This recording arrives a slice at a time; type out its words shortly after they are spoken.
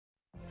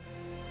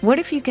What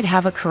if you could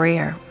have a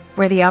career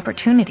where the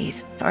opportunities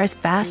are as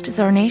vast as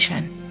our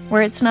nation,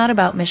 where it's not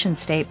about mission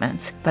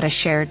statements, but a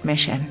shared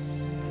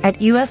mission? At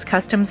U.S.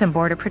 Customs and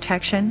Border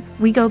Protection,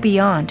 we go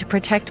beyond to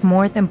protect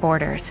more than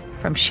borders,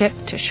 from ship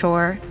to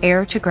shore,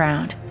 air to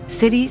ground,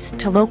 cities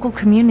to local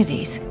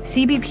communities.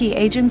 CBP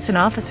agents and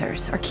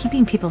officers are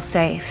keeping people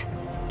safe.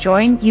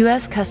 Join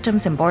U.S.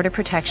 Customs and Border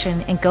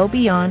Protection and go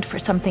beyond for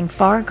something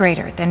far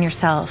greater than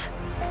yourself.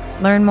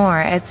 Learn more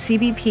at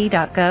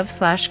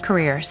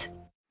cbp.gov/careers.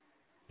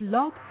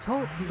 Blog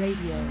Talk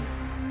Radio.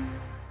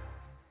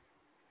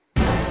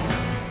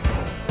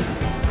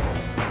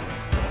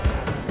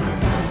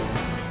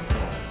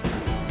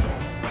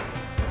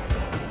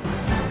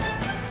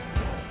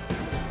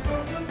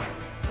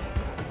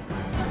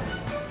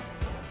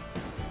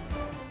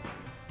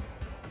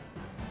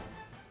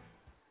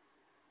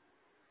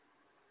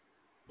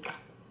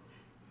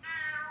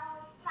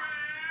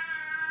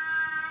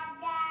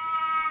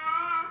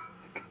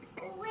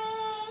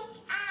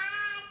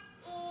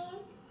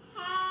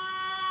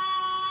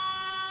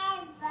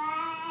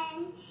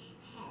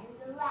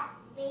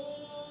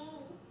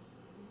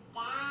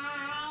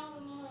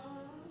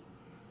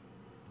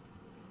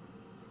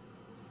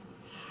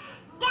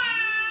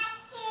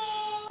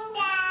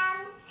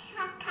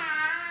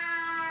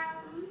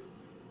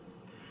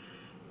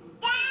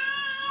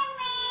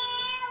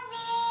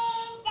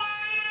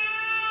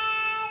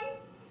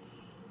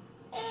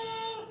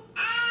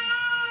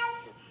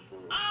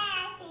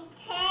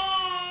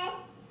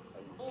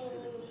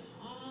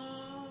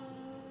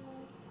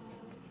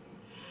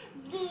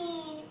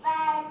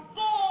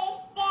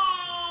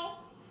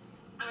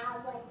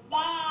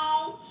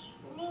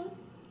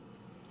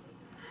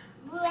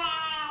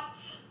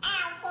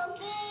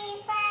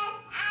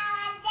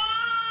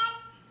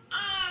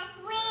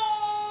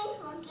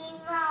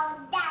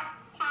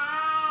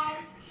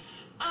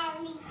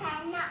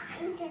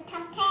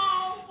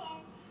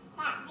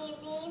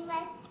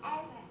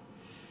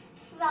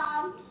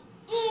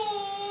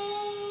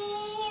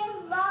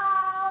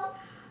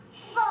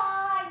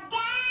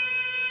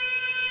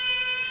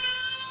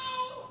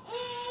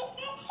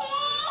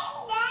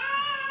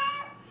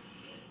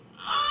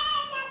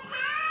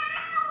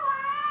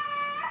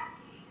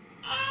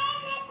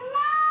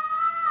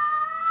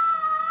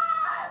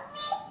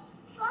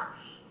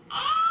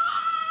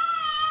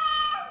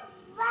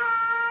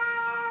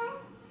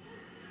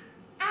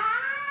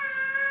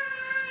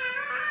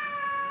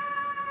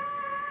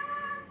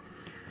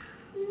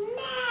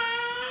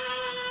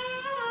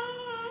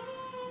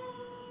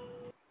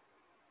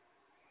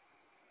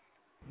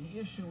 The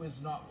issue is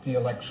not the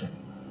election.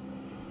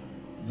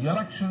 The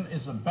election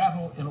is a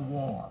battle in a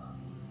war.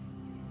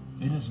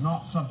 It is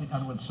not something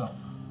unto itself.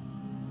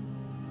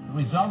 The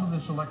result of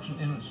this election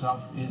in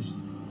itself is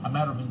a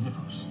matter of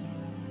indifference.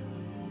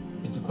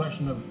 It's a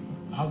question of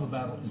how the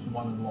battle is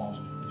won and lost,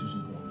 which is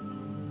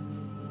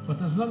important. But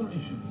there's another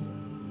issue here.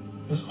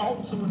 There's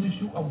also an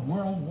issue of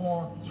World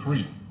War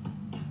III.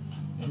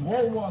 And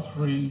World War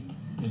III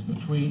is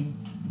between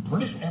the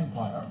British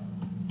Empire,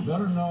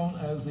 better known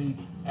as the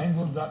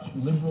Anglo-Dutch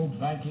liberal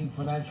banking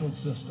financial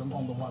system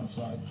on the one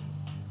side,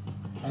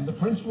 and the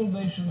principal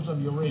nations of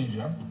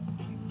Eurasia,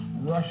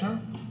 Russia,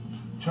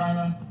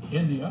 China,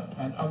 India,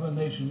 and other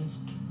nations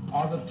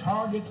are the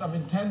targets of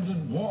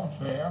intended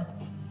warfare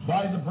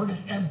by the British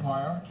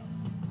Empire,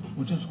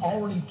 which is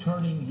already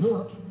turning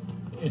Europe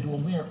into a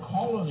mere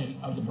colony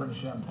of the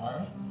British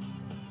Empire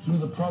through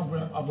the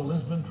program of the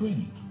Lisbon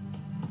Treaty.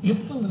 If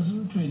the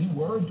Lisbon Treaty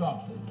were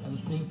adopted, and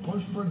is being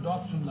pushed for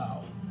adoption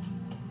now,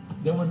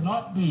 there would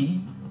not be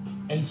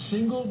a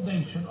single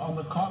nation on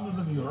the continent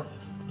of Europe,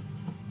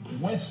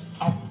 west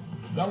of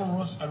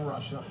Belarus and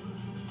Russia,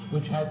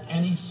 which had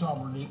any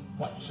sovereignty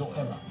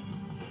whatsoever.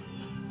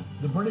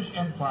 The British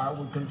Empire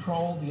would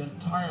control the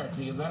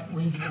entirety of that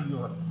region of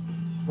Europe,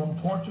 from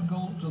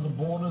Portugal to the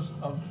borders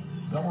of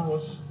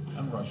Belarus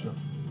and Russia,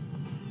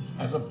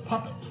 as a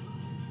puppet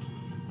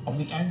of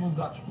the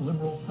Anglo-Dutch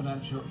liberal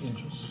financial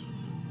interests.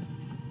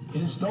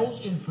 It is those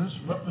interests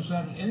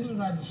represented in the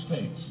United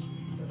States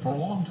for a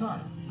long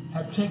time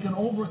have taken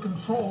over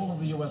control of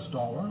the U.S.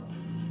 dollar,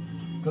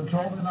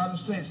 control of the United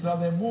States. Now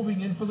they're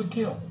moving in for the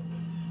kill.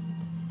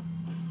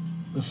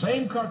 The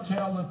same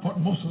cartel that put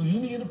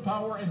Mussolini into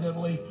power in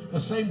Italy,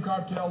 the same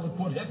cartel that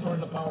put Hitler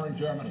into power in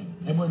Germany.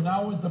 And we're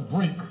now at the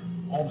brink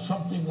of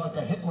something like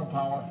a Hitler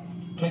power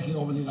taking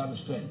over the United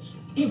States.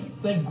 If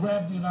they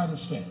grab the United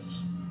States,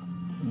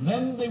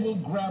 then they will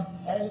grab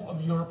all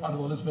of Europe under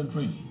the Lisbon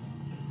Treaty.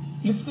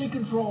 If they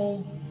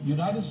control the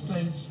United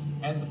States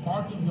and the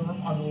parts of Europe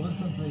under the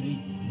Lisbon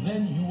Treaty,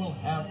 then you will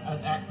have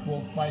an actual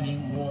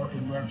fighting war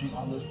emerging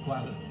on this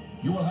planet.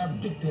 You will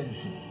have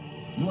dictatorship.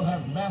 You will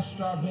have mass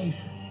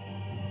starvation.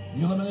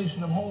 The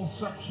elimination of whole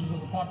sections of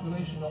the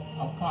population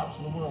of parts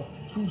of the world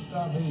through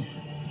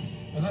starvation.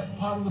 And that's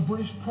part of the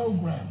British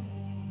program.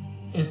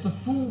 It's the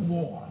food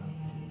war.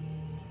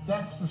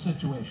 That's the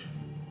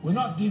situation. We're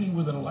not dealing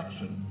with an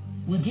election.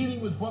 We're dealing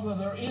with whether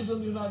there is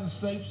in the United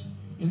States,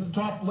 in the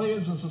top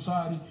layers of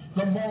society,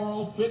 the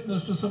moral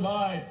fitness to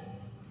survive.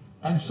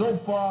 And so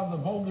far, the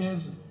vote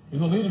is in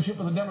the leadership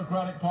of the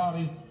Democratic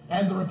Party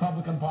and the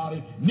Republican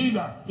Party,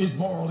 neither is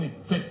morally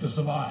fit to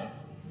survive.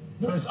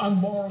 They're as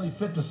unmorally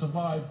fit to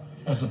survive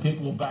as the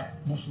people who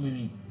backed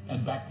Mussolini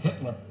and backed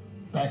Hitler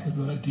back in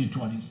the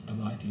 1920s and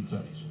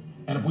 1930s.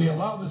 And if we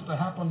allow this to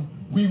happen,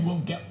 we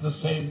will get the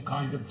same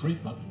kind of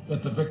treatment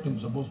that the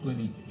victims of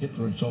Mussolini,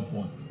 Hitler, and so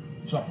forth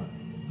suffered.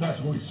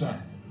 That's what we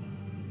said.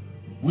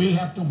 We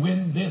have to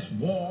win this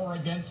war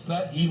against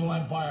that evil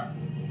empire.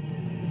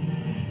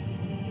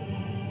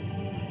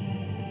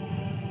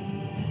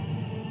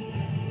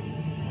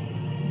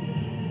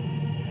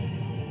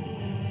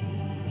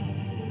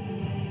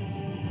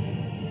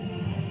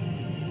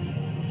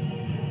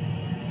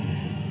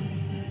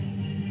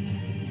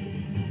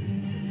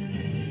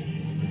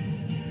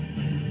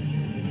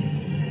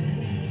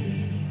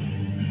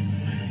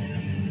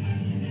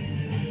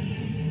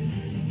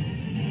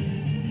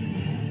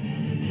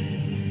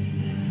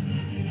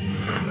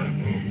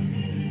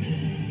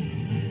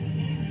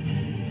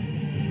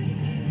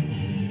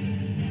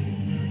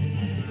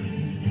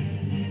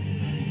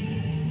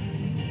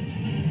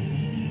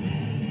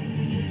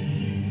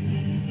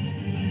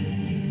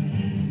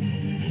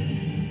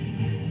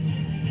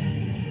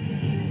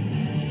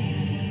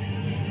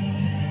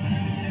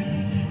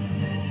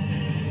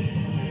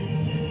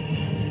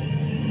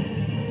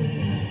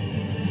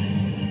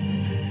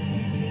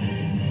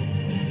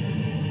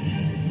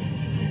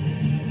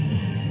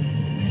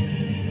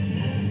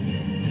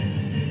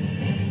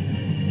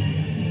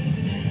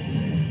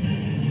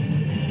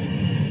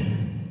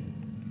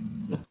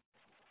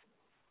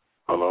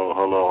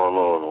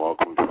 Hello, and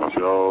welcome to the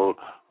show.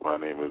 My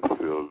name is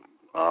Phil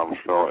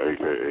Armstrong,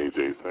 a.k.a.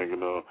 Jay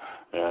Singano,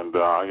 and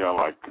I got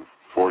like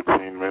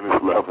 14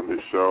 minutes left in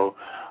this show.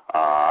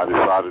 I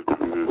decided to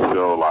do this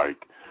show like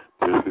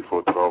just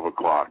before 12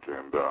 o'clock,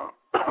 and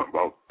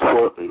about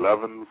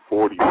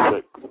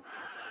 11:46,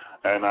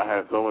 and I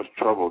had so much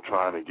trouble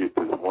trying to get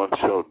this one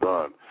show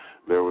done.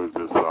 There was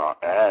this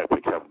ad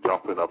that kept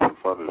jumping up in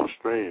front of the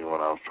screen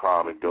when I was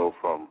trying to go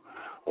from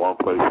one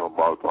place on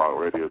Blog Talk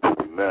Radio to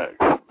the next,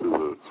 to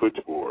the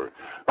switchboard.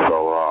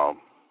 So,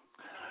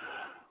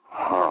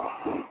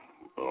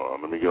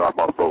 let me get off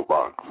my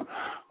soapbox.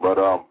 But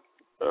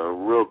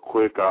real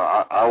quick,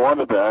 I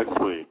wanted to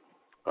actually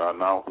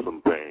announce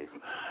some things.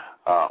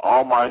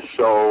 On my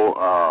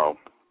show,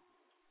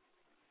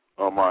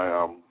 on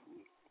my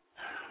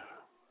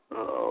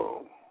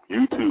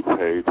YouTube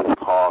page, it's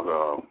called,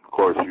 of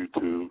course,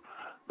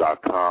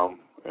 youtube.com,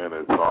 and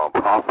it's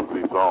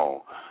Prophecy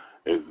Zone.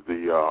 Is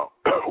the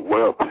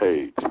web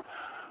page.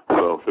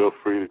 So feel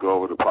free to go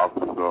over to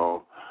Prophecy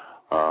Zone,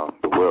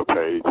 the web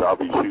page. I'll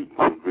be shooting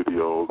some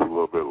videos a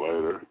little bit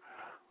later.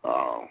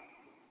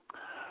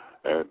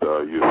 And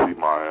you'll see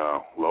my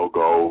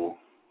logo,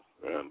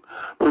 and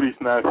pretty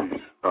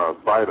snazzy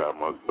site, I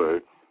must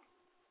say.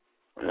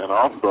 And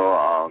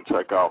also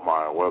check out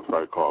my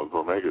website called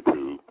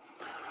Omegatube.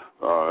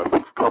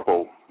 It's a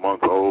couple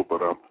months old,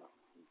 but I'm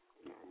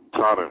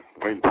trying to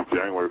wait until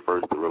January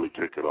 1st to really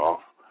kick it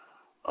off.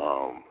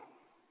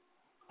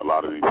 A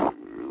lot of these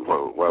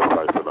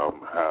websites that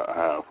I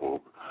have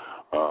will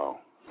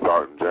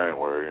start in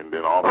January, and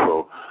then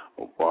also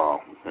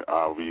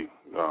I'll be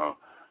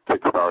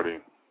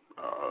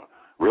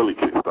really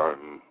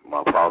kickstarting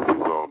my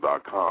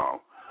ProphecyZone.com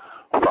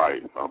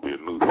site. I'll be a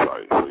new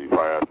site. So you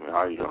probably ask me, how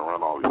are you going to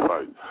run all these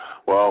sites?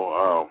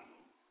 Well,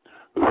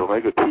 the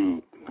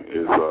OmegaTube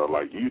is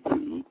like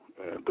YouTube,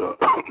 and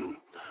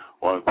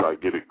once I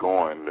get it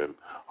going, then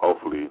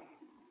hopefully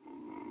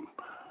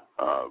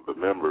the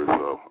members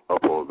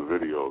upload the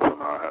videos,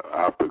 and I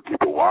have to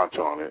keep a watch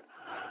on it.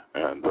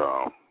 And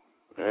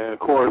of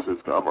course,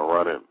 I'm going to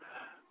run it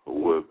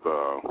with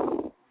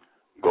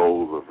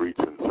goals of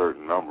reaching a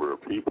certain number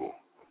of people.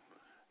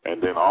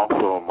 And then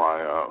also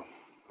my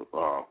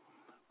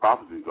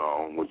Prophecy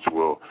Zone, which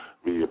will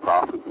be a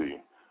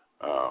prophecy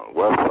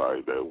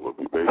website that will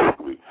be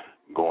basically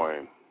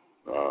going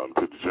to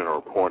the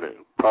general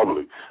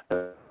public.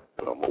 I'm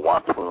a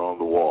watchman on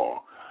the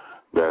wall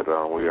that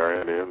we are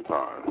in the end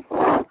times,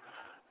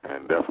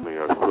 and definitely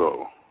are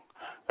so.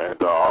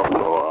 And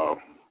also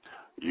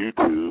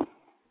YouTube,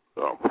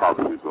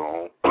 Prophecy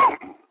Zone,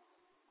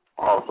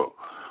 also.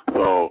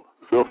 So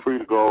feel free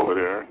to go over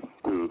there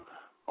to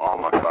all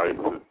my sites.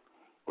 And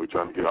we're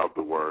trying to get out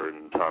the word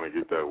and trying to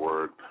get that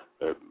word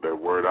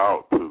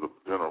out to the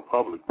general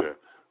public that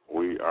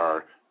we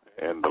are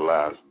in the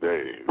last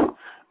days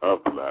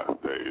of the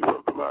last days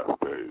of the last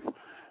days.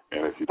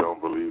 And if you don't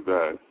believe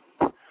that,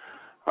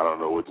 I don't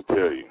know what to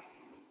tell you.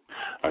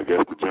 I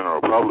guess the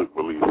general public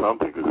believes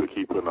something because they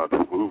keep putting out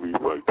these movies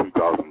like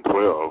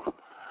 2012.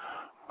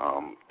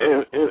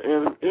 And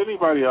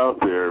anybody out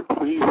there,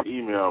 please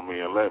email me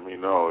and let me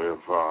know if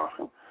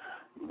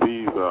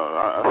these,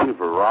 I see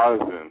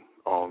Verizon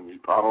on,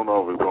 I don't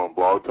know if it's on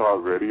Blog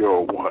Talk Radio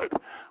or what,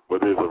 but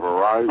there's a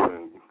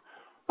Verizon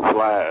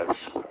flash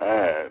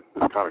ad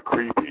that's kind of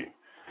creepy,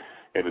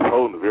 and it's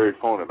holding the very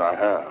phone that I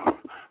have.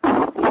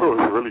 So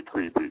it's really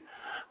creepy.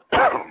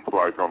 It's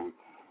like I'm,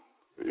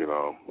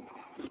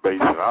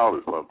 spacing out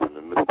or something,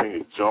 and this thing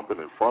is jumping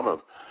in front of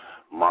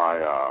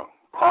my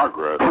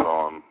progress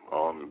on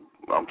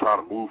I'm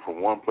trying to move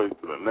from one place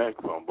to the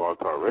next on Blog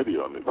Talk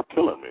Radio, and it's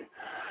killing me.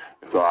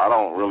 So I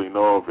don't really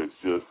know if it's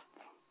just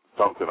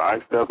something I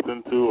stepped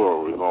into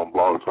or it's on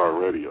Blog Talk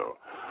Radio.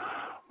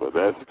 But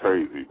that's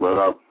crazy.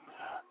 But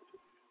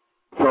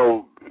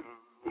so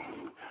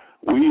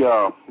we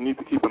need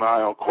to keep an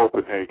eye on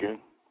Copenhagen.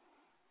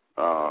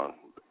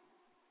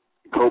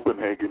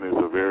 Copenhagen is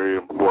a very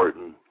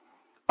important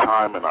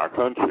time in our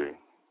country,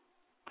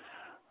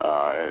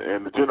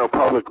 and the general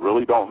public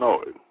really don't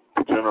know it.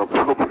 The general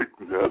public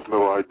has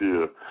no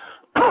idea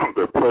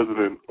that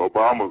President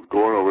Obama's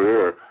going over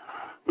there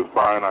to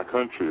sign our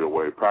country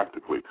away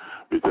practically,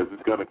 because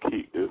it's going to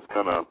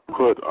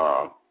put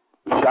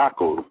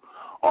shackles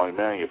on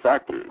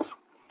manufacturers.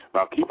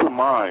 Now, keep in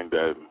mind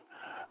that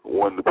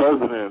when the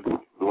president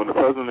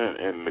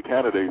and the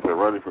candidates are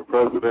running for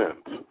president,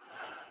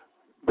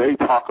 they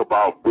talk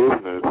about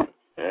business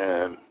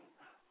and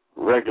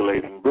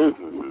regulating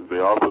businesses. They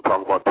also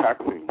talk about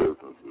taxing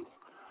businesses.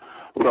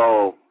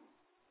 So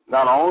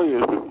not only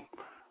is the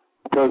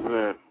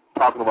president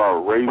talking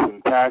about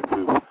raising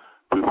taxes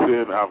to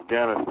send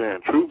Afghanistan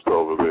troops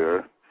over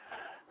there,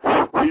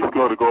 he's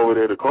going to go over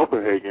there to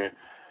Copenhagen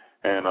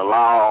and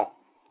allow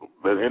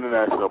the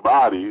international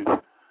bodies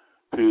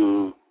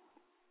to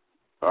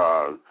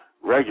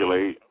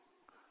regulate,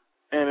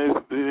 and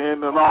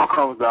it all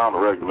comes down to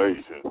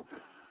regulation.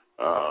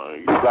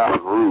 He slaps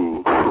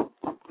rules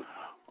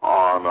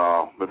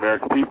on the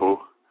American people,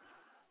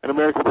 and the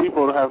American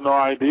people have no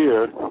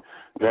idea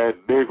that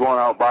they're going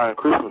out buying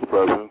Christmas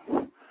presents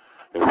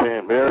and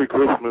saying Merry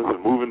Christmas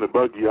and moving the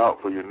buggy out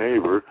for your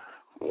neighbor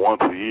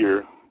once a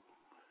year.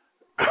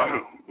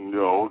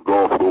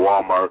 Go up to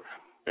Walmart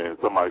and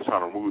somebody's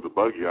trying to move the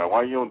buggy out.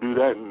 Why you don't do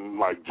that in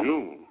like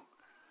June?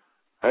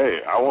 Hey,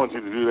 I want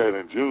you to do that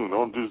in June.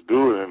 Don't just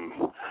do it in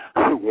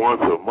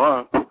once a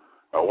month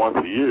or once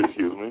a year,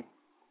 excuse me.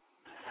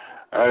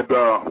 And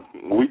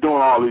we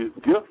doing all these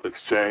gift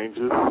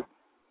exchanges,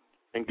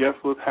 and guess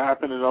what's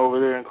happening over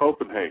there in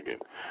Copenhagen?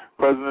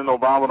 President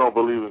Obama don't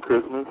believe in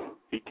Christmas.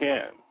 He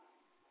can't.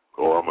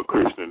 Or I'm a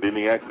Christian. Then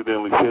he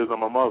accidentally says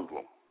I'm a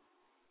Muslim.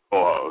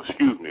 Or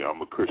excuse me,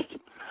 I'm a Christian.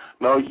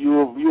 No,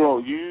 you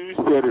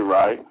said it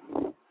right.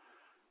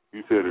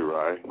 You said it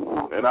right.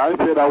 And I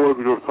said I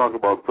wasn't going to talk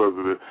about the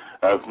president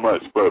as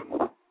much, but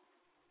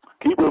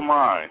keep in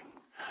mind,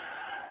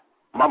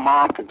 my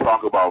mom can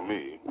talk about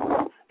me,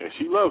 and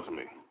she loves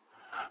me.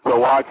 So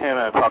why can't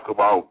I talk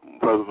about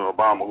President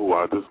Obama, who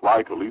I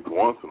dislike at least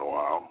once in a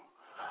while?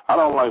 I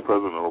don't like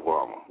President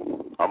Obama.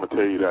 I'm going to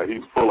tell you that.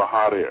 He's full of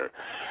hot air.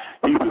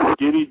 He's a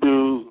skinny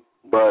dude,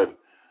 but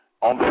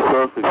on the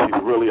surface,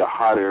 he's really a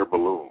hot air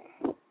balloon.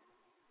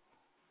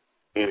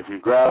 And if you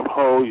grab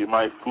hold, you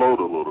might float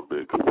a little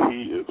bit, because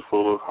he is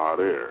full of hot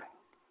air.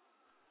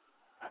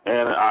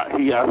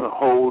 And he has a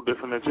whole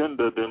different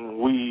agenda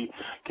than we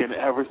can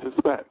ever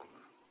suspect.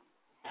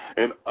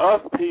 And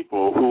us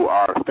people who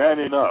are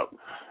standing up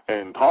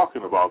and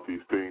talking about these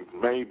things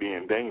may be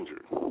in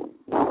danger.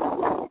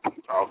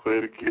 I'll say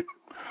it again.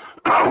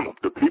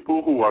 The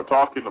people who are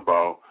talking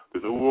about the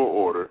New World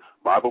Order,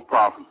 Bible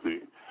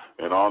prophecy,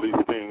 and all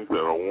these things that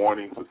are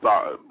warning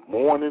society,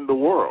 warning the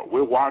world.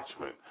 We're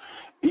watchmen.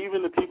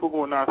 Even the people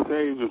who are not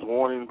saved is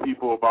warning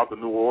people about the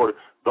New World Order.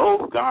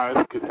 Those guys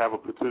could have a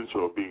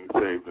potential of being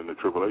saved in the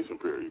tribulation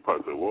period. You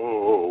probably say,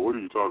 whoa, what are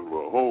you talking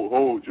about?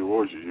 Hold your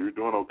horses. You're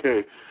doing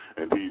okay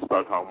until you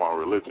start talking about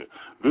religion.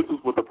 This is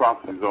what the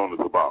prophecy zone is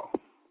about.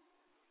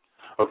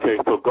 Okay,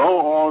 so go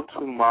on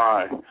to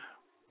my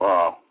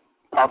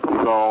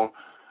prophecy zone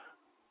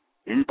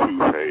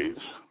YouTube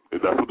page.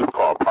 That's what it's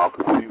called,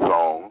 Prophecy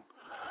Zone.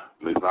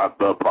 It's not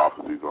the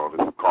Prophecy Zone.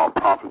 It's called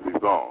Prophecy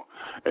Zone.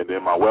 And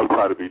then my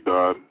website will be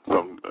done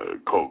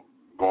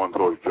going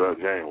towards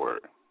January.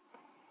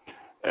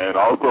 And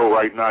also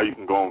right now you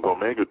can go on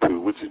Omega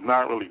 2, which is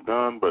not really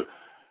done, but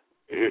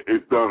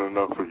it's done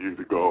enough for you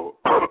to go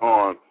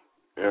on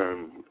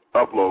and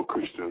upload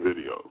Christian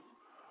videos.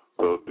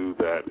 So do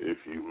that if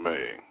you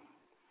may.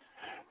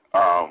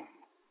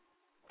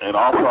 And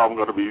also I'm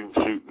going to be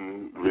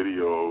shooting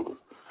videos,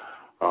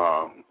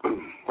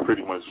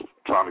 pretty much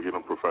trying to get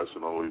them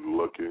professionally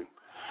looking.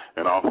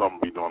 And also I'm going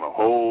to be doing a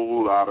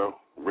whole lot of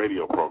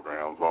radio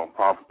programs on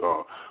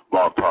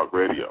Blog Talk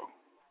Radio.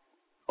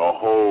 A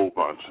whole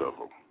bunch of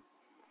them.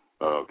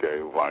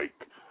 Okay, like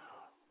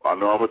I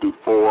know I'm going to do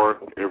 4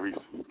 every,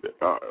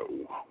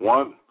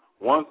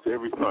 once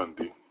every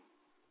Sunday.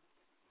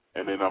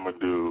 And then I'm going to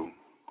do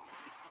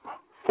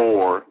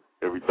 4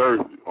 every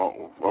Thursday.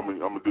 I'm going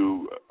to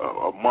do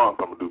a month.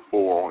 I'm going to do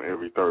 4 on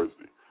every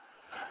Thursday.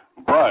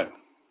 But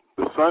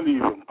the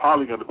Sundays are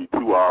probably going to be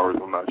 2 hours.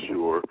 I'm not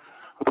sure. I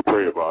have to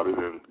pray about it.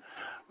 And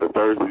the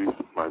Thursdays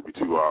might be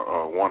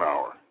 1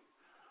 hour.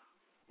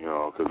 You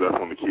know, because that's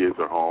when the kids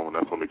are home, and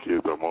that's when the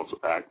kids are most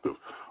active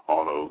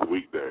on those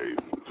weekdays,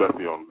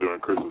 especially during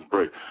Christmas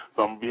break.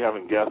 So I'm going to be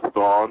having guests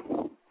on,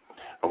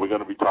 and we're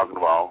going to be talking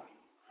about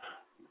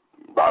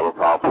Bible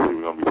prophecy.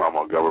 We're going to be talking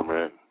about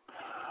government.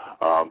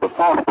 The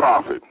false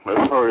prophet.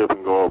 Let's hurry up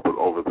and go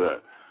over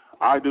that.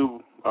 I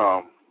do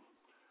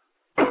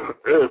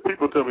if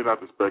people tell me not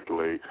to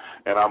speculate,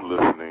 and I'm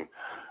listening.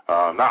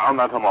 I'm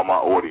not talking about my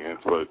audience,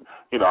 but,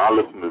 I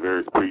listen to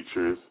various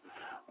preachers,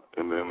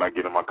 and then I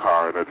get in my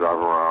car and I drive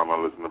around, I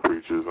listen to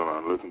preachers, and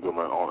I listen to them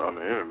on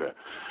the internet,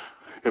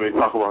 and they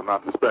talk about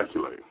not to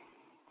speculate.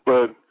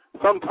 But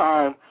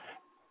sometimes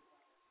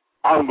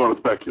I'm going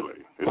to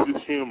speculate. It's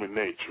just human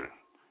nature.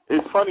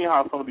 It's funny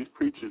how some of these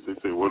preachers, they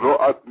say, well, no,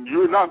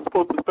 you're not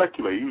supposed to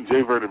speculate. Even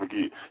J. Vernon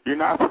McGee, you're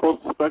not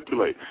supposed to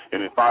speculate.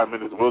 And in 5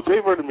 minutes, well, J.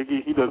 Vernon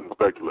McGee, he doesn't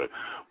speculate.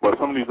 But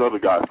some of these other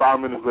guys, 5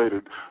 minutes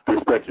later,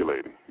 they're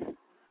speculating.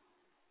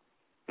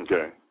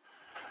 Okay?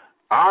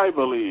 I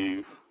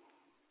believe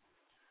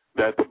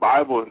that the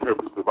Bible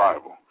interprets the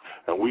Bible,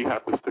 and we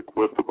have to stick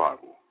with the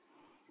Bible.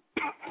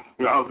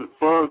 Now, is it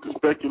fun to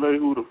speculate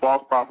who the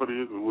false prophet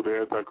is and who the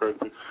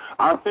Antichrist is?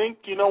 I think,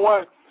 you know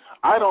what?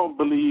 I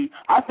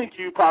think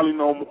you probably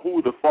know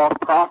who the false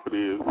prophet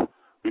is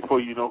before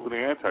you know who the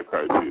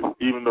Antichrist is,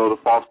 even though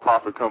the false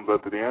prophet comes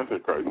after the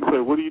Antichrist. You say,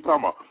 what are you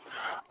talking about?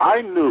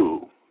 I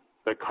knew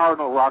that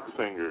Cardinal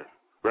Ratzinger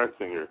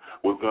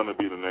was going to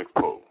be the next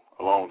pope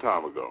a long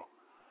time ago.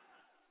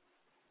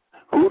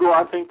 Who do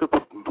I think the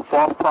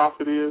false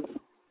prophet is?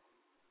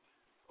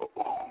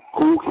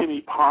 Who can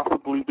he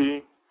possibly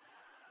be?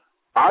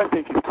 I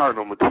think he's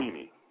Cardinal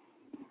Martini,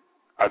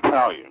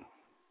 Italian.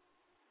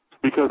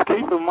 Because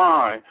keep in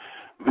mind,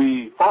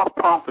 the false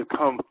prophet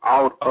comes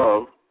out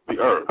of the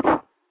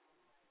earth,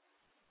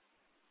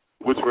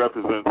 which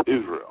represents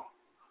Israel.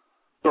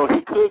 So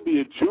he could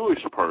be a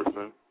Jewish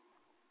person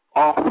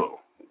also.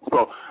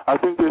 So I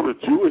think there's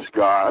a Jewish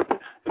guy.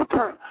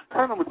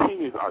 Cardinal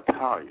Martini is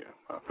Italian,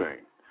 I think.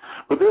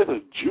 But there's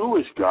a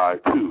Jewish guy,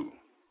 too,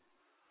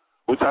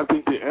 which I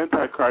think the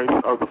Antichrist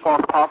or the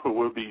false prophet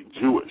will be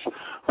Jewish.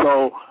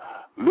 So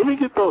let me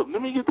get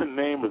the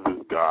name of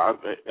this guy.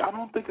 I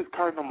don't think it's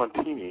Cardinal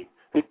Martini.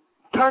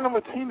 Cardinal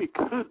Martini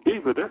could be,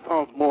 but that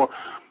sounds more.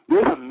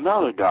 There's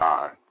another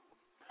guy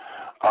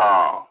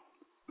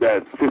that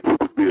fits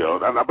the bill.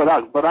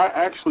 But I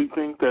actually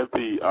think that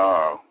the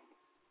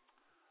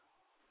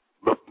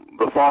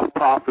false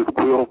prophet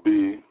will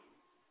be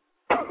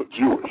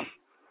Jewish.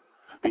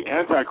 The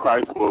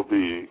Antichrist will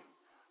be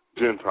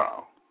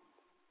Gentile.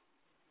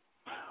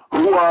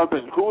 Who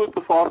is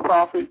the false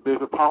prophet?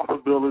 There's a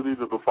possibility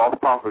that the false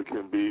prophet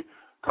can be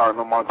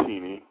Cardinal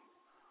Martini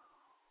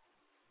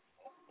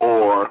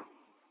or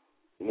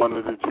one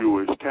of the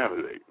Jewish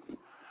candidates.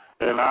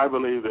 And I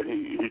believe that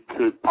he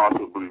could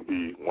possibly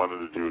be one of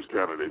the Jewish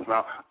candidates.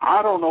 Now,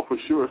 I don't know for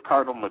sure if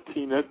Cardinal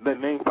Martini, that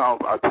name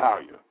sounds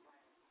Italian.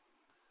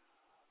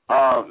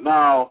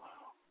 Now,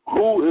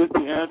 who is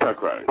the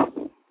Antichrist?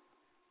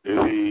 Is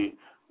he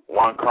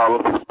Juan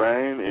Carlos of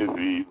Spain? Is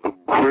he the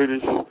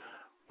British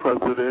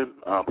President,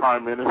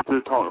 Prime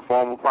Minister,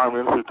 former Prime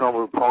Minister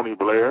Tony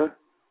Blair?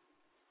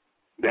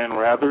 Dan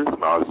Rathers?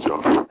 No, I was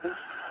joking.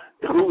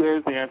 Who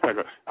is the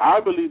Antichrist? I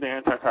believe the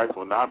Antichrist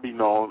will not be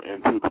known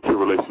until the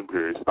tribulation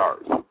period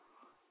starts,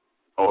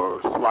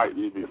 or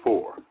slightly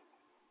before.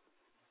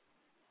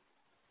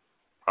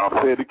 I'll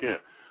say it again.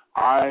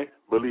 I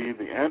believe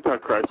the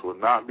Antichrist will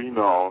not be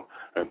known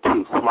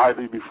until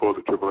slightly before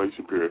the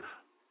tribulation period.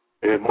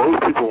 And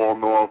most people won't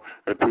know him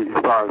until he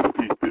signs a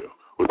peace deal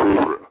with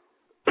Israel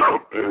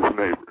and his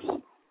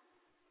neighbors.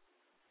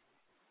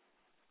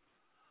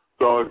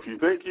 So if you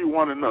think you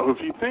want to know,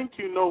 if you think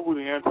you know who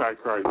the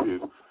Antichrist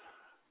is,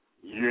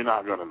 you're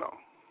not going to know.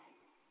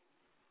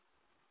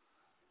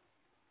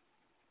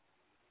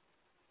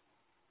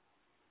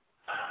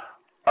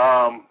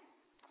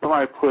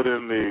 Somebody put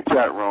in the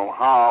chat room,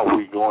 how are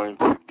we going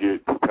to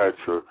get to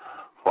Petra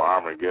for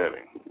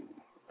Armageddon?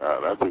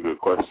 That's a good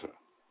question.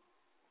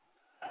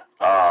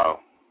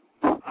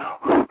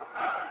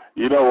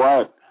 You know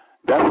what?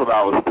 That's what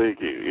I was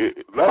thinking.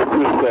 Let's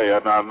just say,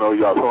 and I know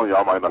some of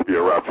y'all might not be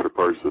a rapture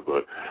person,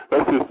 but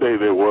let's just say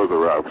there was a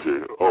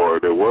rapture or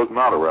there was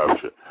not a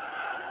rapture.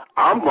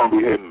 I'm going to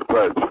be heading to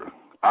Petra.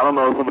 I don't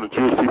know if some of the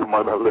Jewish people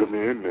might not let me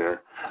in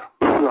there.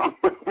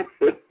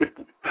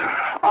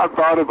 I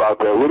thought about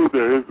that. What if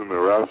there isn't a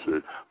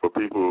rapture for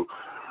people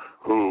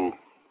who,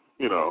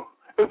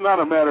 it's not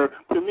a matter,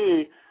 to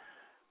me,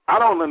 I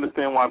don't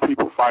understand why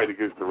people fight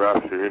against the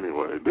rapture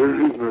anyway.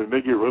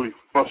 They get really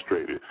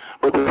frustrated.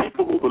 But the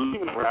people who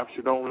believe in the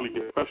rapture don't really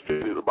get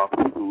frustrated about the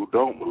people who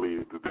don't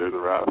believe that there's a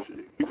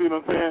rapture. You see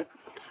what I'm saying?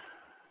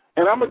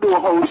 And I'm going to do a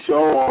whole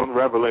show on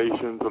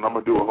Revelations, and I'm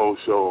going to do a whole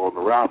show on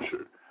the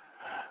rapture.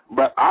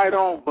 But I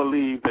don't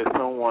believe that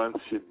someone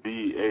should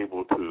be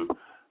able to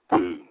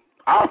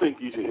I think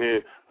you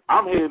should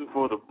I'm heading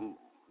for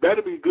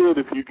that'd be good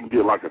if you can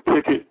get like a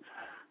ticket.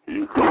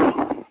 You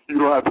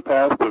don't have to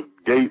pass the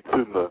gates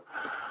and the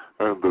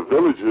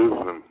villages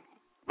and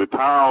the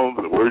towns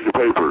and where's your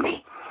papers.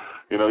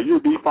 You'll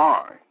be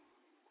fine.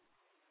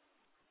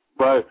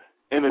 But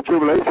in the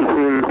tribulation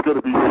period, it's going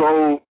to be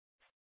so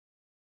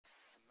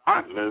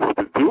monotonous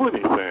to do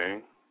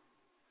anything.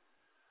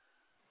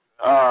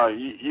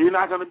 You're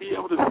not going to be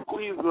able to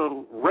squeeze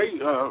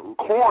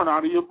corn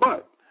out of your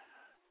butt.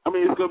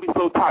 It's going to be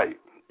so tight.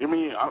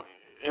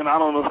 And I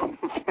don't know,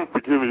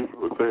 forgive me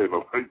for saying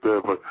it like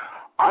that, but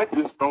I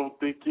just don't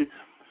think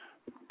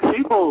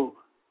people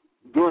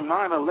during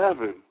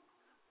 9/11,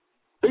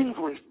 things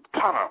were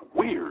kind of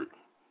weird.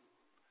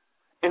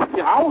 And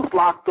see, I was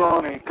locked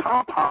on a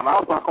compound. I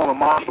was locked on a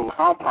Marshall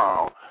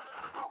compound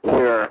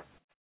where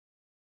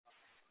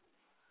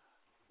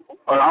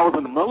I was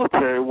in the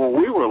military when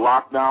we were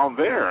locked down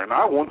there. And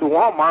I went to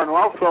Walmart and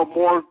I felt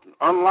more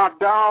unlocked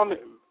down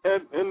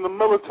in the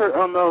military,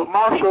 on the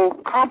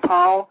Marshall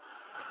compound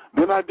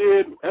than I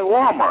did at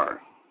Walmart.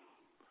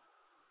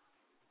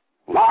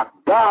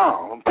 Locked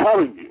down, I'm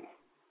telling you.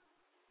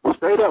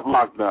 Straight up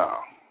locked down.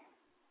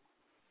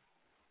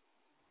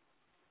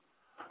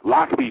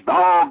 Lock me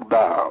dog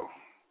down.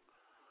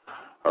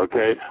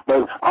 Okay?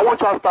 But I want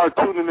y'all to start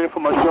tuning in for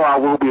my show. I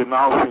will be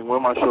announcing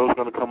when my show is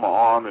going to come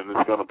on, and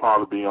it's going to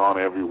probably be on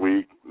every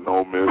week.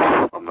 No miss.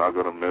 I'm not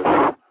going to miss.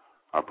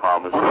 I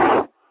promise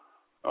you.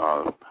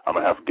 I'm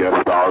going to have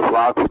guest stars,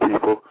 lots of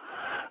people,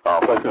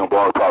 especially on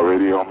Blog Talk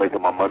Radio. I'm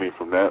making my money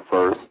from that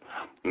first.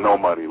 No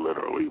money,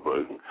 literally,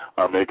 but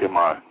I'm making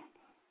my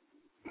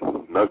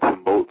nuts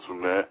and bolts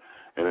from that,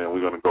 and then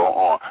we're going to go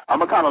on. I'm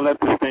going to kind of let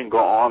this thing go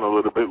on a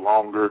little bit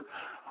longer,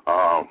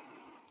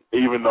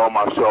 even though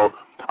my show,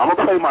 I'm going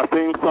to play my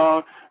theme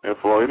song, and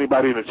for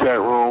anybody in the chat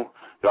room,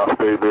 y'all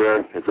stay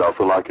there if y'all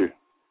feel like it.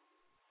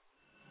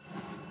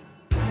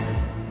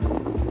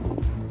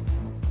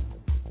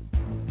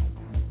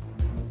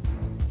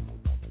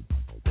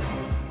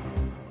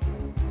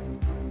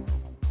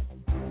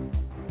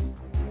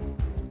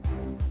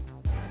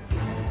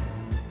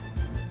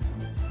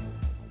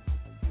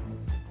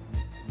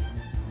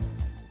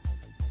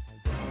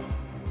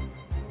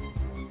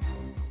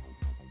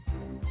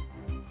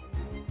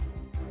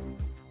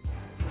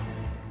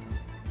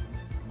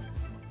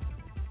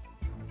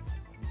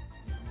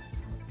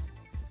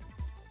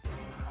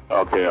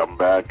 Okay, I'm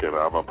back, and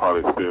I'm going to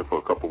probably stay for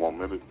a couple more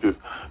minutes just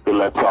to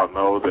let y'all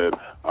know that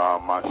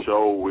my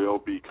show will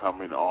be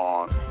coming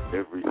on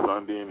every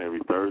Sunday and every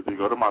Thursday.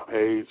 Go to my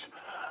page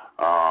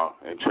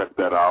and check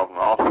that out. And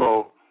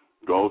also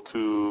go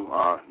to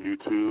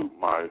YouTube,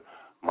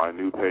 my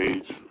new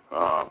page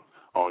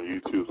on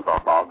YouTube. It's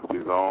called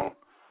Prophecy Zone.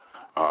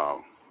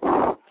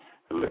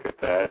 Look at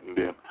that. And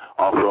then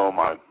also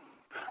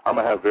I'm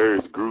going to have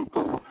various groups,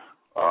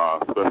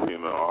 especially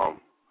in the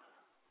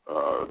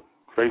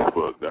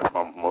Facebook. That's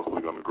where I'm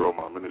mostly going to grow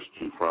my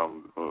ministry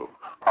from,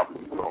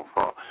 Prophecy Zone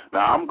from.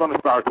 Now, I'm going to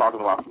start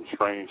talking about some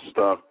strange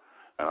stuff,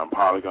 and I'm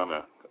probably going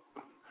to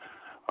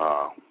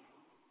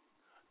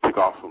pick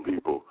off some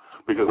people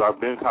because I've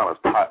been kind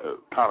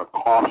of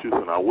cautious,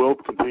 and I will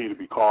continue to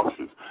be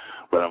cautious,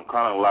 but I'm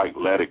kind of like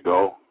let it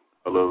go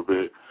a little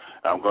bit.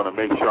 I'm going to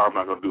make sure I'm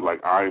not going to do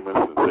like Imus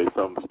and say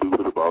something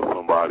stupid about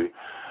somebody.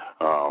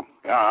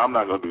 I'm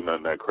not going to do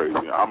nothing that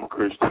crazy. I'm a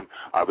Christian.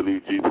 I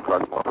believe Jesus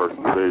Christ is my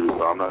personal Savior,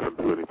 so I'm not going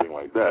to do anything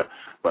like that.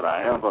 But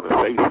I am going to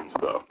say some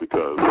stuff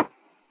because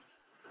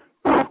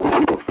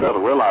people fail to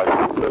realize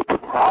that the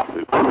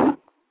prophets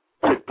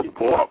pick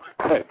people up.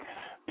 Heck,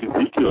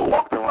 Ezekiel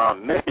walked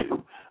around naked.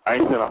 I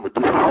ain't saying I'm going to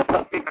do that.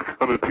 I'm not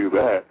going to do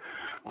that.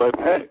 But,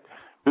 heck,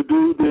 the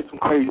dude did some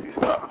crazy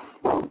stuff.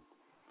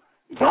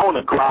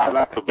 Jonah cried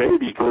like a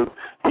baby because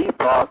he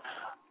thought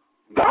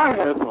God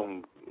had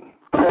some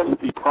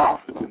testy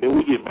prophets, and then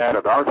we get mad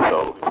at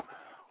ourselves.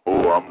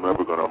 Oh, I'm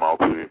never going to amount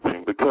to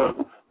anything because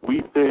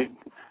we think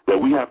that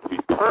we have to be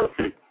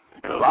perfect.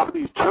 And a lot of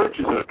these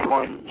churches are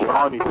trying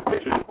these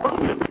pictures.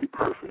 We have to be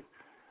perfect.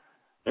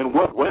 In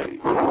what way?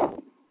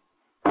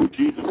 Through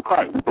Jesus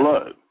Christ's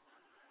blood.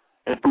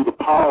 And through the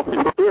power of His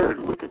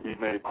Spirit, we can be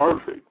made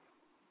perfect.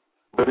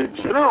 But in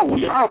general,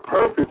 we are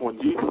perfect when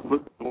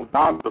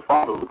God the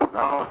Father looks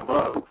down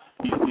on us.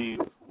 He sees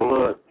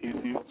blood. He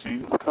sees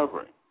Jesus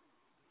covering.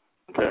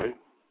 Okay?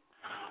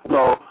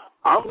 So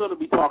I'm going to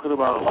be talking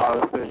about a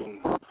lot of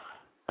things,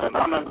 and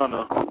I'm not going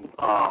to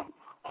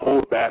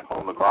hold back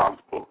on the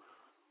gospel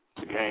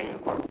to gain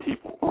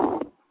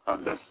people.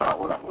 That's not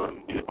what I'm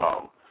going to be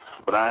about.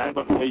 But I am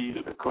going to tell you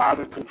that the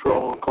climate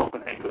control in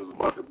Copenhagen is a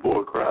bunch of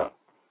bull crap.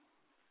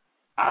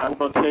 I'm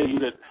going to tell you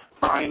that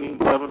signing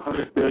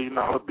 $700 billion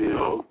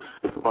bills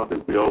is a bunch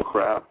of bull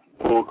crap.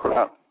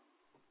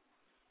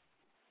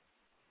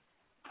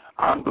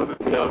 I'm going to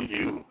tell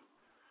you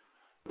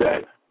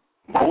that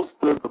most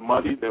of the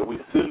money that we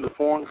send to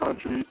foreign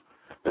countries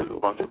is a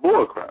bunch of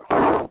bull crap.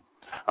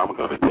 I'm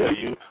going to tell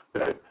you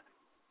that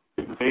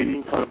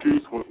invading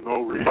countries with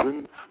no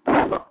reason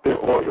to suck their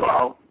oil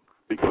out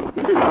because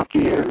we're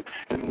scared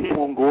and we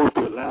won't go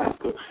to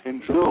Alaska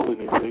and drill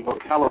anything or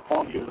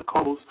California, the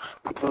coast,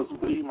 because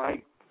we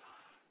might.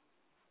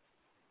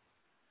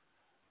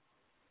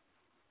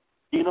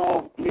 You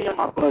know, me and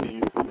my buddy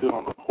used to sit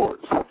on the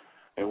porch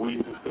and we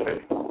used to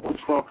say, what's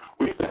wrong?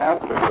 We used to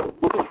ask ourselves,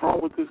 what is wrong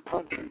with this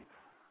country?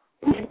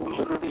 We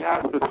literally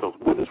ask ourselves,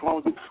 what is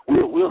wrong with this?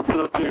 We'll sit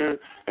up there,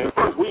 and at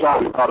first we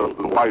always thought it was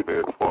the white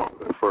man's fault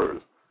at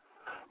first.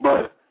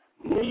 But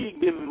me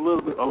getting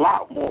a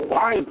lot more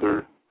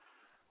wiser,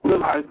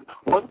 realized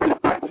what this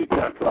taxi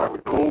cab driver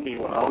told me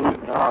when I was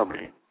in the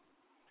Army.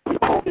 He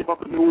told me about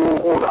the New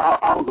World Order.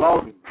 I was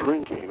already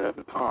drinking at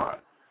the time.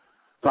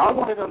 So I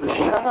wanted them to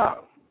shut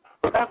up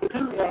But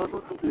evidently, I was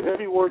listening to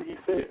every word he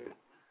said.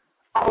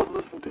 I was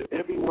listening to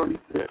every word he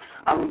said.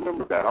 I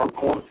remember that. I was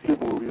going to see a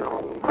movie. I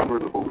don't remember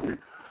the movie.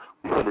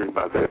 Remember it's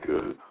not that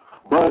good.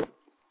 But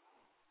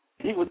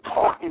he was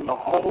talking the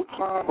whole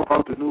time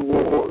about the New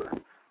World Order.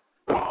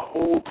 The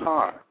whole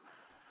time.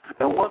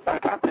 And once I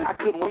got there, I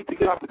couldn't wait to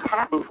get out the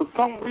car. But for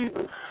some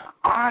reason,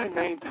 I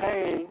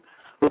maintained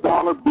the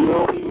dollar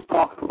bill he was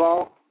talking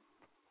about.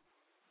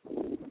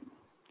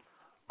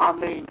 I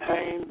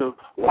maintained the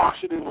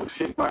Washington was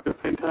shaped like a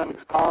satanic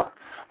star.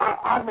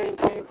 I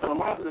maintained a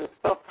lot of that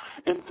stuff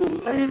until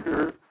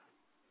later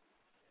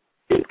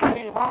it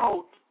came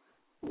out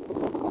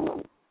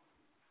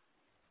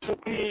to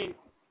be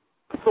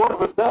sort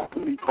of a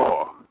destiny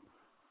call.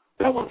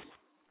 That was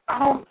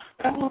around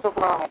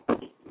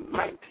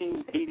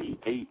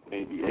 1988,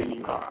 maybe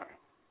 89.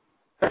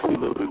 Actually, a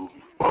little bit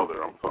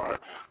further. I'm sorry.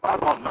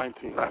 About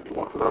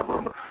 1991.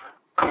 Because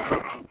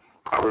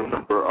I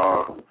remember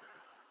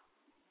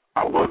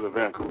I was in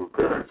Vancouver,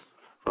 Paris,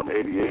 from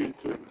 88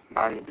 to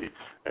 90,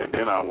 and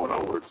then I went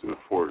over to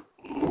Fort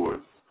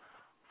Lewis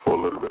for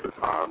a little bit of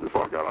time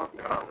before I got out of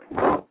the Army.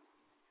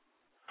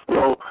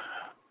 So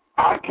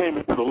I came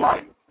into the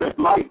light. That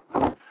light,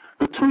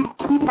 the two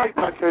lights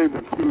I came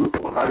into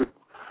when I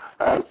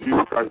asked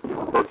Jesus Christ to be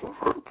a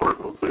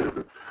personal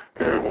Savior,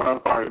 and when I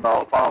found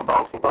out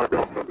from my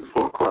government is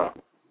full of crap.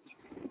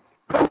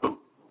 That's the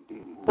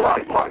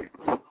bright light.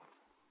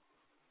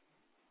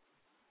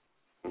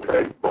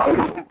 Okay,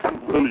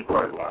 really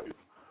bright lights.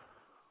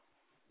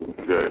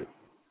 Okay,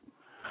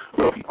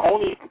 so the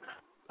only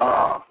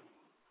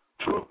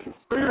true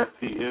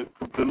conspiracy is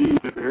to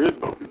believe that there is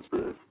no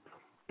conspiracy.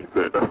 He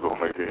said that don't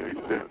make any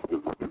sense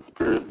because the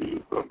conspiracy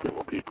is something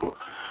with people.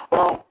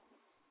 Well,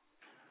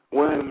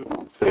 when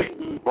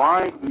Satan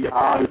blinds the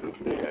eyes of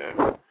men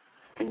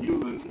and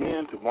uses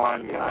men to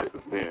blind the eyes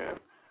of men,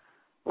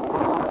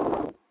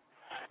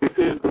 it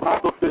says the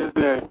Bible says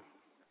that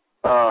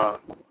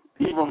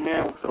evil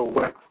men shall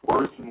wax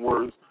worse and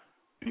worse,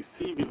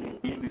 deceiving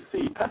and being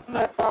deceived. Doesn't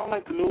that sound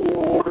like the New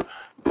World Order?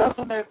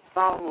 Doesn't that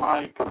sound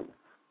like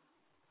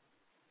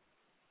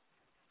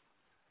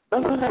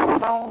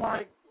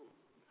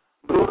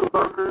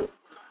Bilderbergers?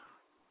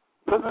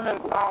 Doesn't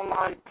that sound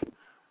like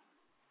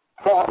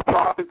false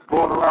prophets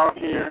going around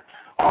here?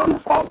 All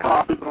these false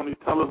prophets on these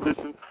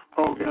television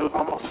programs.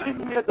 Almost send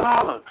me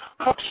 $1.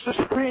 Touch the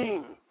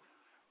screen.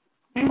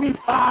 Give me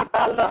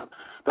 $5.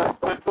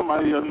 That's like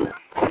somebody on the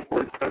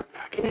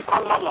give me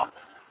 $5.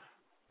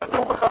 That's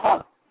over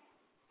 $5.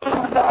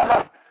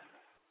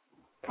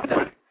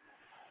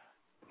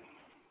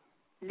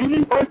 Give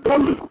me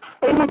 $5.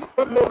 Give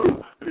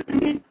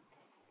me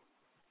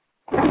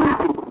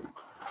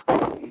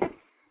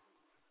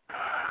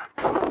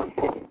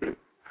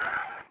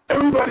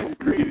everybody's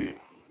greedy.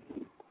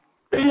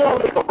 They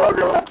don't make a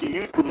burger like you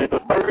used to make a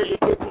burger. You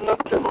put enough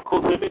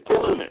chemicals in it,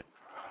 killing it.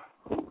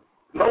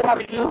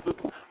 Nobody gives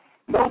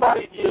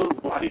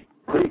like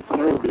great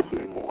service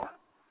anymore.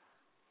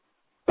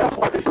 That's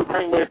why they should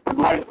bring back the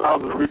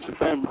lifestyles of the rich and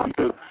famous,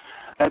 because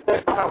at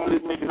that time when they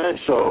was making that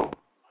show,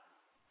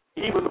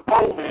 even the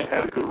poor man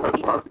had a good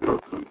restaurant to go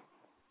to.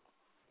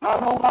 Now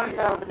nobody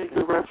has any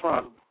good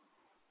restaurants.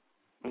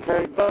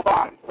 Okay?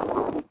 Nobody.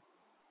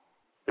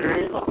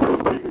 There ain't no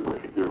any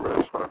good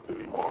restaurants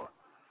anymore.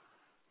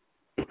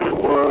 If there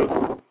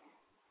was,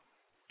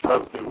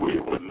 trust me, we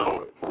would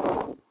know it.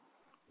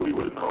 We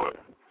would know it.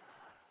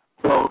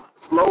 So,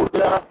 slow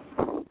death,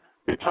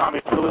 they're trying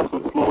to kill us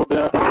with slow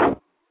death.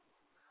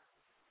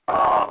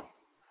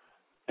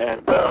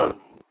 And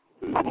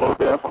slow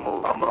death, I'm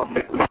going to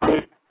make this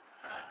quick.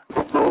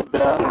 Slow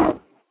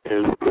death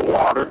is the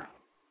water.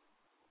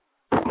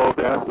 Slow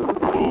death is the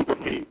food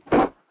and meat.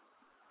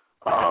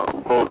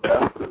 Slow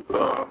death is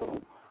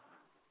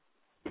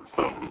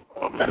some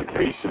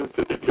medications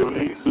that they're giving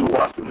you. So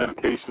watch the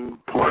medication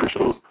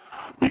commercials.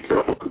 Be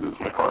careful because this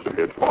may cause your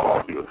head to fall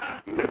off, your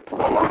neck to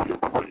fall off, your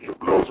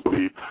blood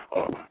bleed,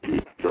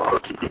 your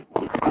heart to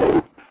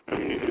explode. I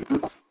mean, it's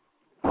just,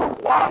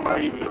 why am I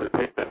even going to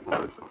take that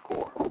medicine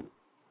for?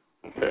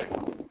 Okay.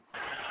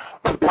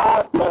 But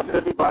God bless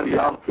everybody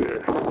out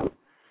there.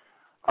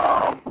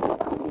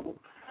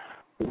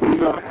 We're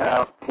going to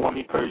have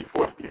 20, 30,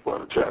 40 people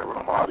in the chat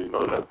room. I already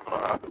know that's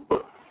going to happen.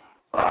 But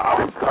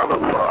I was kind of,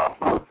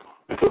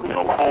 it took me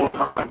a long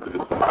time to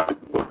decide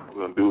what I was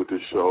going to do with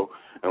this show.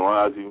 And what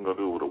I was even going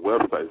to do with the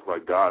website, it's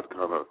like God's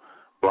kind of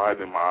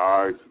blinding my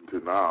eyes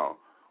until now.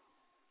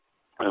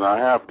 And I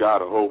have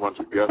got a whole bunch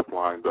of guests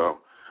lined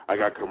up. I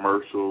got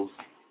commercials,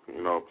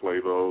 play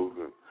those.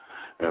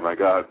 And I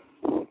got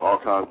all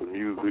kinds of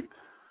music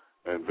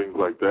and things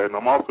like that. And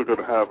I'm also going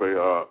to have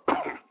a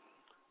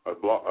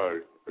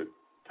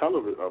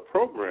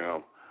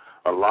program,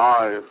 a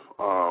live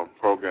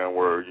program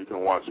where you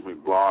can watch me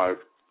live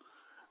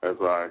as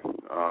I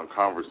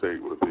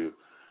conversate with you.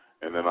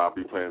 And then I'll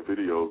be playing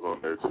videos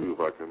on there, too, if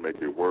I can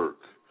make it work.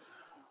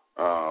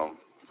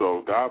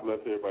 So God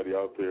bless everybody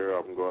out there.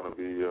 I'm going to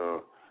be,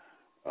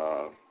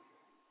 I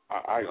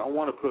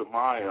want to put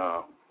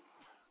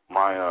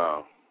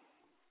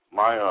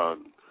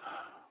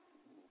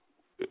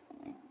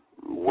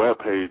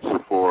webpage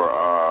for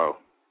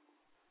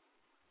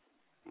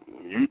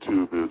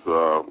YouTube is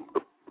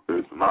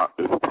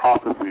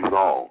Prophecy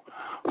Zone.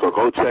 So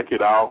go check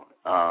it out.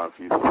 If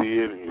you see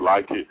it and you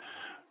like it,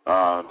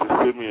 just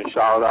send me a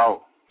shout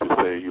out. Just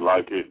say you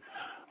like it.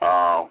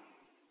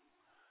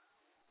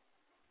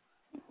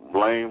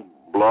 Blaine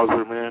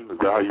Bluzerman, is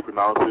that how you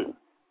pronounce it?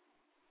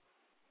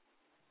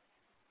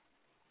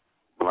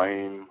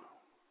 Blaine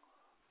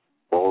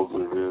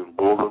Bluzerman.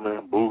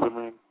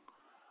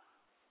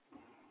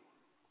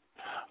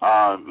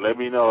 Let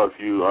me know if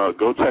you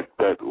go check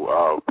that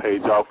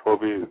page out for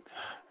me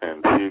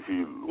and see if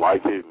you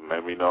like it, and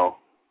let me know.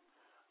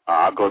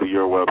 I'll go to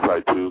your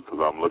website too because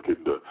I'm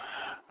looking to.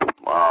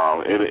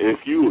 And if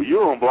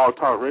you're on Blog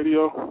Talk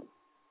Radio,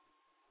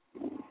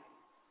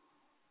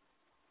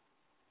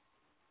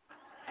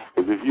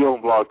 if you're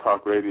on Blog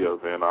Talk Radio,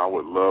 then I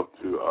would love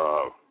to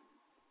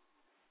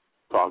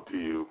talk to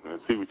you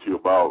and see what you're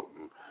about,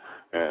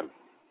 and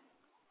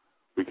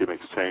we can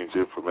exchange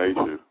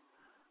information.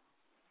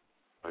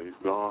 He's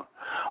gone.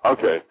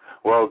 Okay.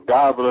 Well,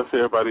 God bless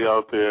everybody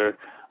out there.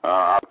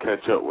 I'll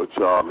catch up with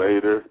y'all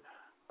later.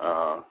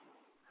 I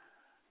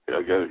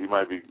guess he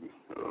might be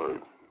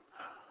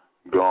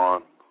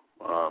gone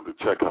to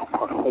check out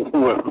my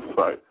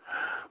website.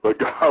 But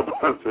God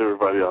bless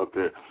everybody out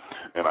there,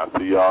 and I'll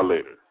see y'all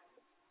later.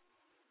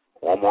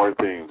 One more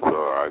theme, so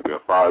I can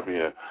find me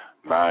a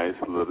nice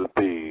little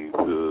theme.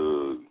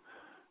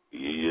 Yeah.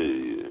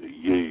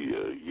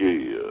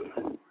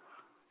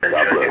 And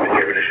Chuck even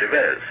gave it to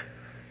Chavez.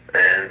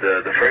 And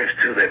the first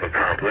two they've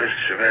accomplished.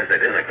 Chavez they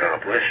didn't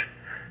accomplish.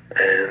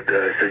 And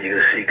so you're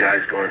going to see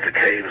guys going to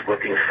caves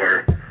looking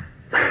for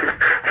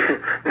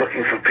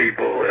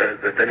people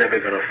that they're never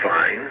going to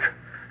find.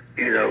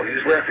 You know, he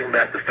was laughing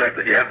about the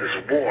fact that you have this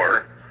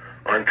war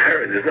on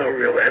terror. There's no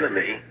real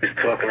enemy. He's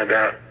talking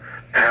about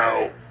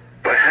how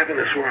by having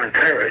this war on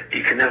terror,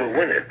 you can never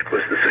win it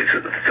because so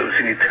it's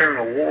an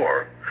eternal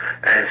war.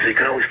 And so you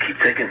can always keep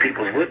taking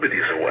people's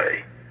liberties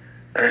away.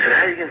 And I said,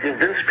 how are you going to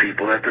convince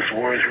people that this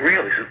war is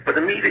real? He said, but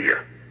the media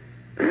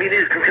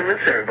can convince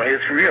everybody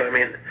it's real. I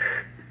mean,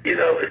 you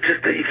know, it's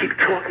just that you keep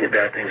talking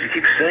about things. You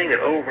keep saying it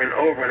over and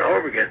over and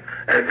over again,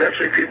 and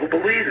eventually people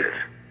believe it.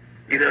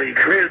 You know, you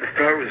created the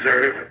Federal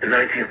Reserve in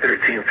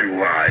 1913 through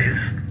lies.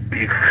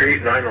 You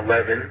create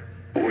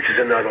 9/11, which is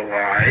another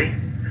lie.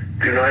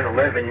 Through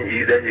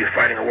 9/11, then you're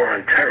fighting a war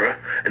on terror,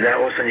 and now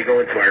all of a sudden you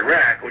go into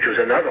Iraq, which was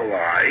another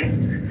lie,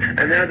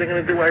 and now they're going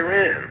to do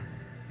Iran.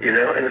 You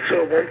know, and it's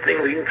all one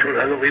thing leading to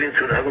another, leading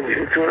to another,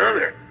 leading to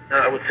another.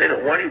 Now, I would say,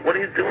 what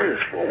are you doing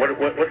this for? What's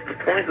the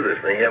point of this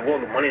thing? You have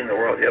all the money in the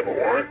world you ever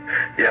want.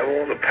 You have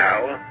all the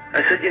power.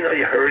 I said, you know,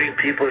 you're hurting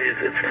people.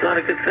 It's not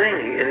a good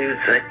thing. And he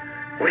would say,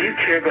 what do you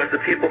care about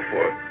the people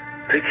for?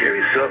 Take care of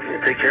yourself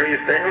and take care of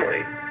your family.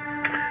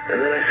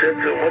 And then I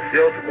said to him, what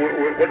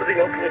are the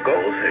ultimate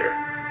goals here?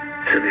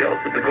 He said, the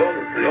ultimate goal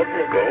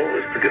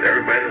is to get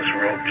everybody in this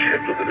world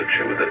chipped with the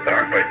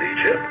RFID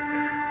chip.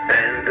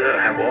 And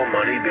have all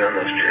money be on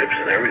those chips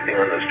and everything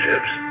on those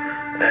chips.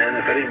 And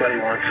if anybody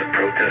wants to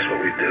protest what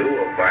we do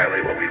or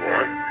violate what we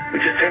want, we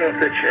just turn off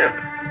their chip.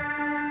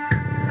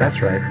 That's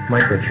right,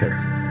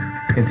 microchips.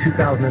 In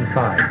 2005,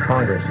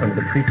 Congress, under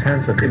the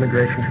pretense of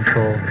immigration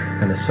control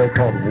and the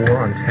so-called war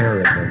on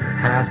terrorism,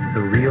 passed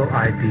the REAL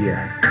ID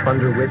Act,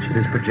 under which it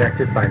is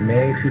projected by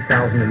May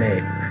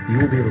 2008, you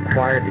will be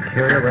required to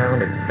carry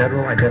around a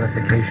federal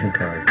identification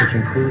card, which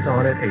includes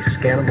on it a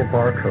scannable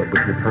barcode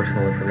with your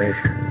personal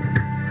information.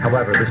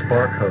 However, this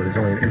barcode is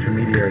only an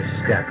intermediary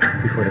step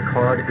before the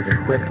card is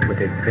equipped with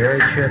a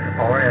very chip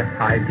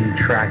RFID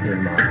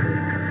tracking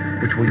module,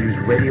 which will use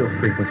radio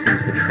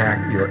frequencies to track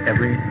your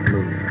every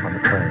move on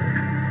the planet.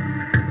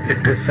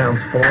 If this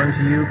sounds foreign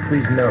to you,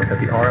 please note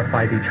that the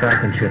RFID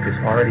tracking chip is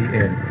already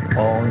in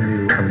all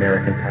new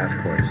American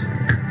passports.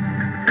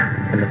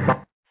 And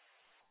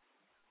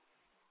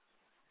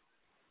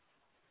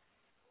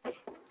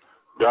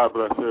God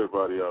bless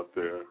everybody out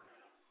there.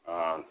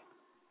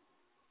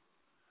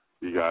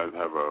 You guys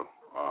have a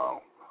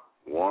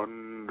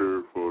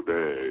wonderful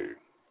day.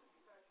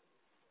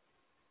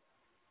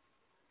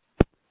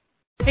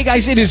 Hey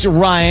guys, it is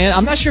Ryan.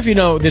 I'm not sure if you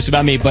know this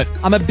about me, but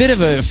I'm a bit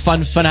of a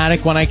fun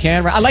fanatic when I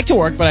can. I like to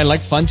work, but I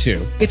like fun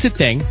too. It's a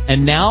thing.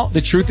 And now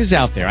the truth is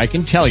out there. I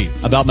can tell you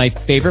about my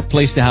favorite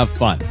place to have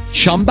fun.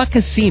 Chumba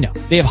Casino.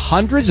 They have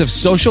hundreds of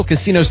social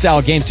casino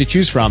style games to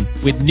choose from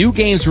with new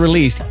games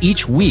released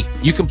each week.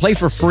 You can play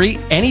for free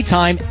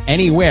anytime,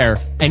 anywhere.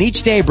 And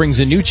each day brings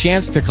a new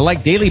chance to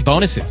collect daily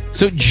bonuses.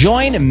 So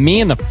join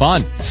me in the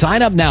fun.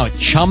 Sign up now at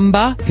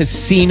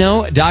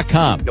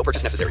ChumbaCasino.com. No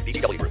purchase necessary.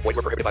 VGW Group. Void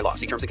where prohibited by law.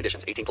 See terms and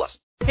conditions. 18+.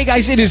 Hey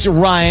guys, it is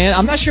Ryan.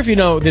 I'm not sure if you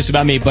know this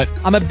about me, but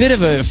I'm a bit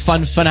of a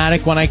fun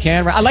fanatic when I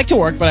can. I like to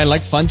work, but I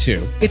like fun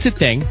too. It's a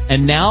thing.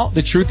 And now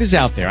the truth is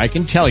out there. I can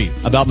tell you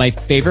about my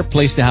favorite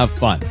place to have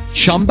fun.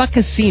 Chumba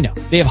Casino.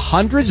 They have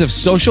hundreds of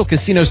social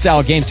casino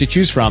style games to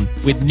choose from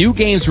with new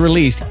games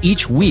released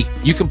each week.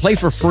 You can play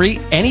for free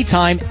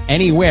anytime,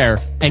 anywhere. anywhere,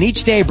 and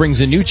each day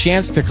brings a new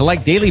chance to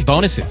collect daily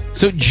bonuses.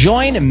 So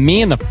join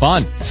me in the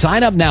fun.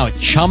 Sign up now at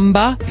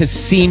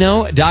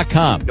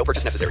ChumbaCasino.com. No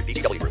purchase necessary.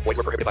 VGW Group. Void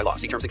where prohibited by law.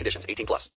 See terms and conditions. 18+.